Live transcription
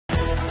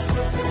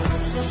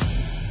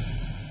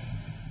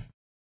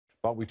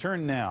But we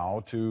turn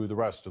now to the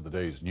rest of the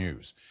day's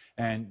news.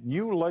 And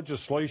new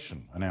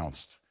legislation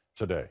announced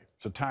today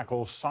to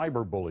tackle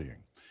cyberbullying.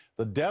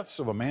 The deaths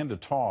of Amanda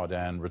Todd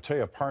and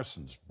Rehtaeh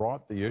Parsons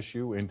brought the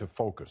issue into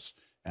focus,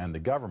 and the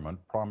government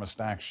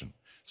promised action.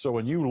 So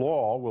a new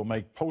law will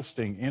make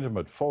posting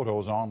intimate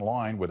photos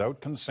online without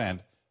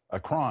consent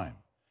a crime.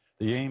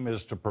 The aim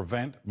is to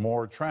prevent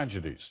more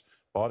tragedies.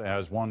 But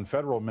as one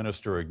federal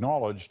minister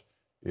acknowledged,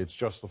 it's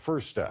just the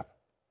first step.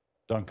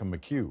 Duncan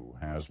McHugh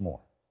has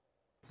more.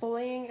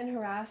 Bullying and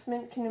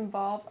harassment can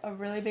involve a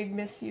really big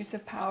misuse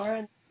of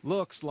power.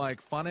 Looks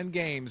like fun and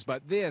games,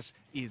 but this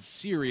is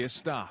serious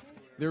stuff.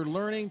 They're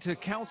learning to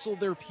counsel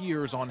their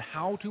peers on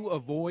how to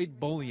avoid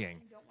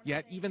bullying.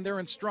 Yet even their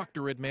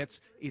instructor admits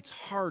it's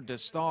hard to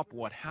stop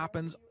what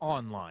happens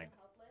online.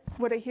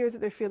 What I hear is that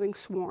they're feeling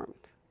swarmed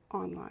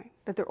online,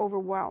 that they're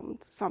overwhelmed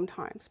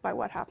sometimes by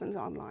what happens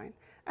online,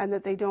 and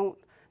that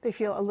they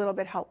feel a little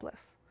bit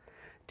helpless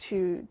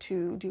to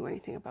do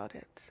anything about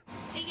it.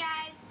 Hey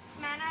guys, it's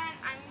Amanda, and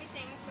I'm going to be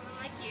singing Someone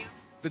Like You.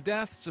 The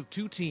deaths of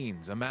two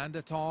teens,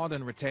 Amanda Todd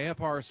and Rehtaeh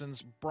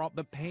Parsons, brought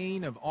the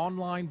pain of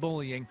online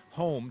bullying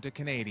home to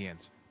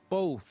Canadians.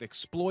 Both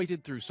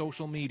exploited through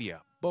social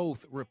media.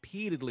 Both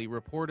repeatedly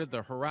reported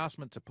the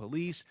harassment to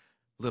police.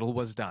 Little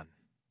was done.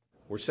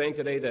 We're saying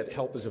today that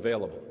help is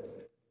available.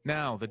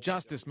 Now, the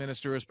Justice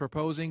Minister is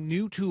proposing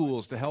new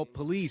tools to help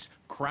police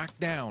crack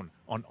down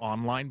on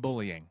online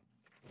bullying.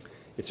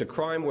 It's a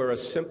crime where a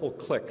simple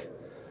click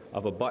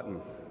of a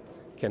button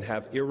can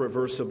have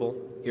irreversible,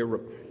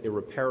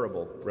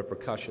 irreparable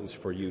repercussions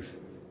for youth.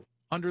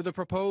 Under the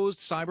proposed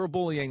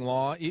cyberbullying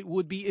law, it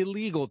would be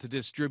illegal to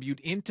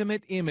distribute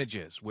intimate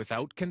images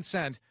without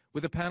consent,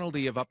 with a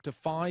penalty of up to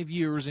 5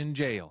 years in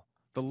jail.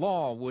 The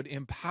law would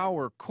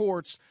empower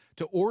courts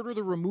to order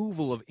the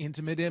removal of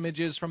intimate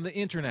images from the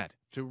internet,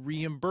 to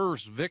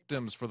reimburse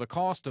victims for the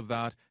cost of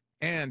that,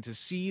 and to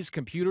seize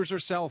computers or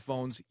cell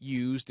phones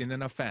used in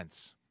an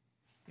offense.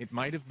 It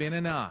might have been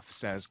enough,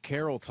 says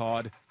Carol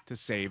Todd, to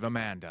save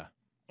Amanda.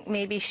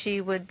 Maybe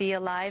she would be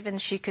alive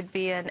and she could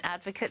be an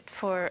advocate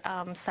for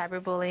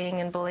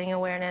cyberbullying and bullying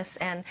awareness,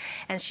 and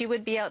she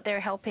would be out there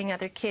helping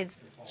other kids.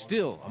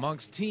 Still,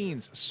 amongst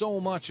teens, so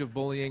much of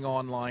bullying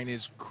online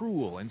is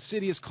cruel,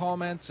 insidious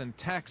comments and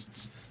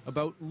texts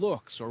about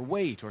looks or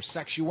weight or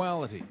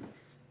sexuality.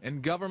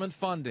 And government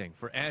funding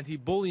for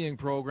anti-bullying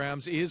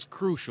programs is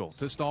crucial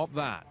to stop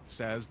that,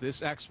 says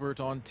this expert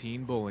on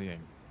teen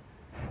bullying.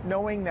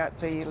 Knowing that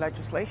the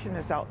legislation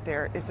is out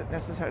there isn't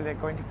necessarily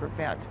going to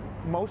prevent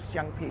most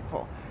young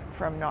people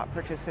from not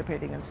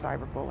participating in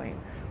cyberbullying.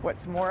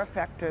 What's more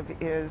effective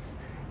is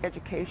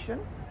education.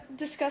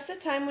 Discuss a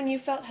time when you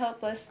felt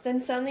helpless, then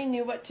suddenly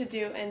knew what to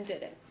do and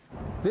did it.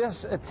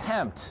 This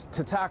attempt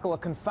to tackle a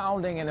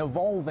confounding and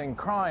evolving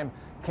crime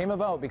came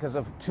about because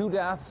of two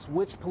deaths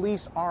which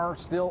police are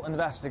still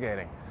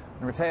investigating.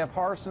 In Rehtaeh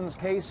Parsons'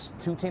 case,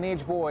 two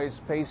teenage boys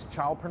faced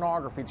child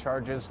pornography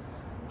charges.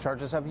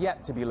 Charges have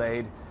yet to be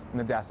laid in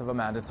the death of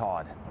Amanda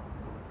Todd.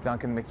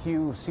 Duncan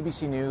McHugh,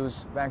 CBC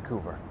News,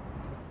 Vancouver.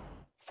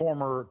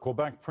 Former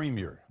Quebec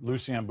Premier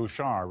Lucien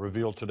Bouchard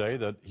revealed today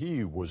that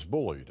he was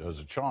bullied as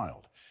a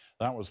child.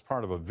 That was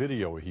part of a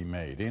video he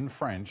made in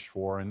French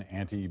for an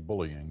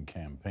anti-bullying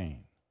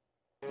campaign.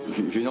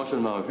 J'ai non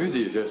seulement vu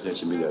des gestes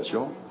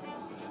d'intimidation,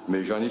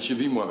 mais j'en ai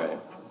subi moi-même.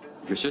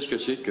 Je sais ce que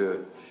c'est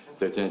que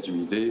d'être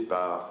intimidé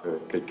par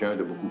quelqu'un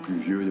de beaucoup plus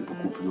vieux, de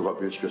beaucoup plus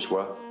robuste que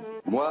soi.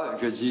 Moi,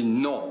 je dis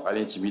non à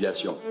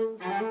l'intimidation.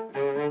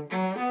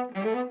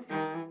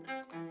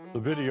 The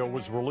video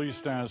was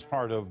released as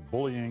part of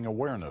Bullying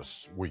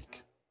Awareness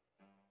Week.